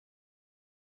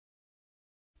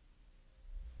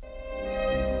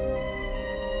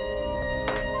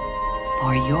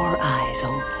for your eyes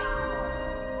only.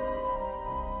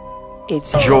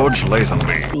 It's George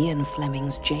Lazenby. Ian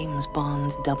Fleming's James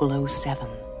Bond 007.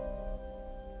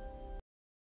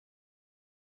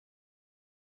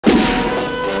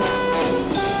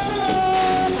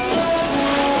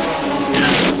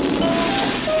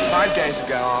 Days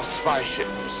ago, our spy ship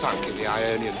was sunk in the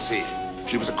Ionian Sea.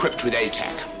 She was equipped with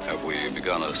ATAC. Have we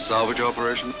begun a salvage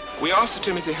operation? We asked Sir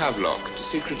Timothy Havelock to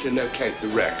secretly locate the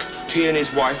wreck. He and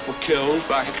his wife were killed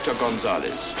by Hector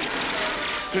Gonzalez.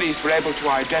 Police were able to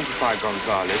identify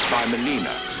Gonzalez by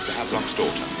Melina, Sir Havelock's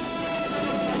daughter.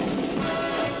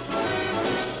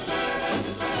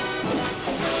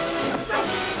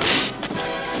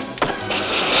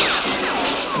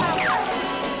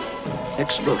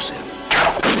 Explosive.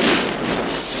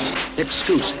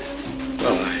 Exclusive.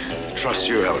 Well, I trust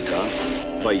you,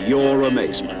 Alcon. For your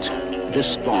amazement,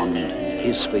 this bond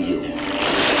is for you.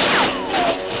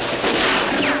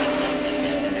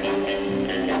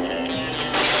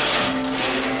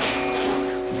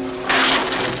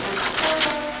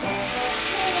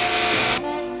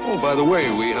 Oh, by the way,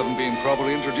 we haven't been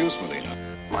properly introduced, Melina.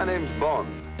 My name's Bond.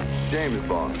 James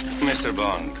Bond. Mr.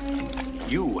 Bond,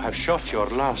 you have shot your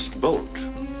last bolt.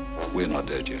 We're not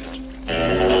dead yet.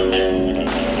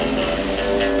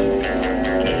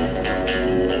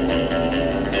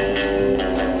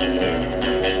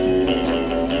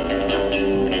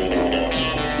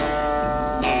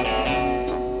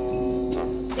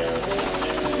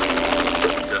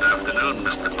 Good afternoon,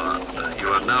 Mr. Bond. You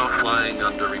are now flying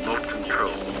under remote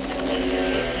control.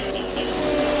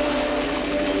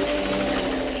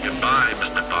 Goodbye,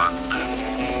 Mr. Bond.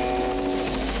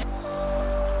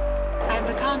 I'm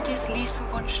the Countess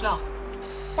U.N.C.L.E.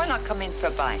 Why not come in for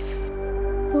a bite?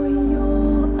 For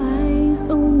your eyes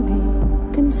only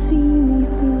can see me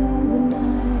through the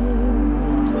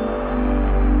night.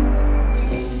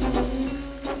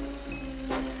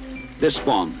 This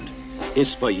bond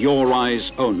is for your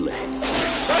eyes only.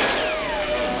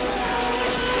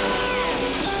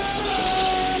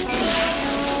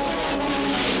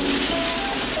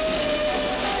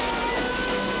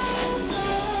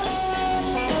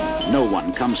 No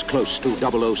one comes close to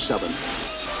 007.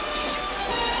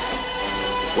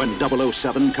 When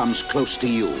 007 comes close to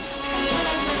you,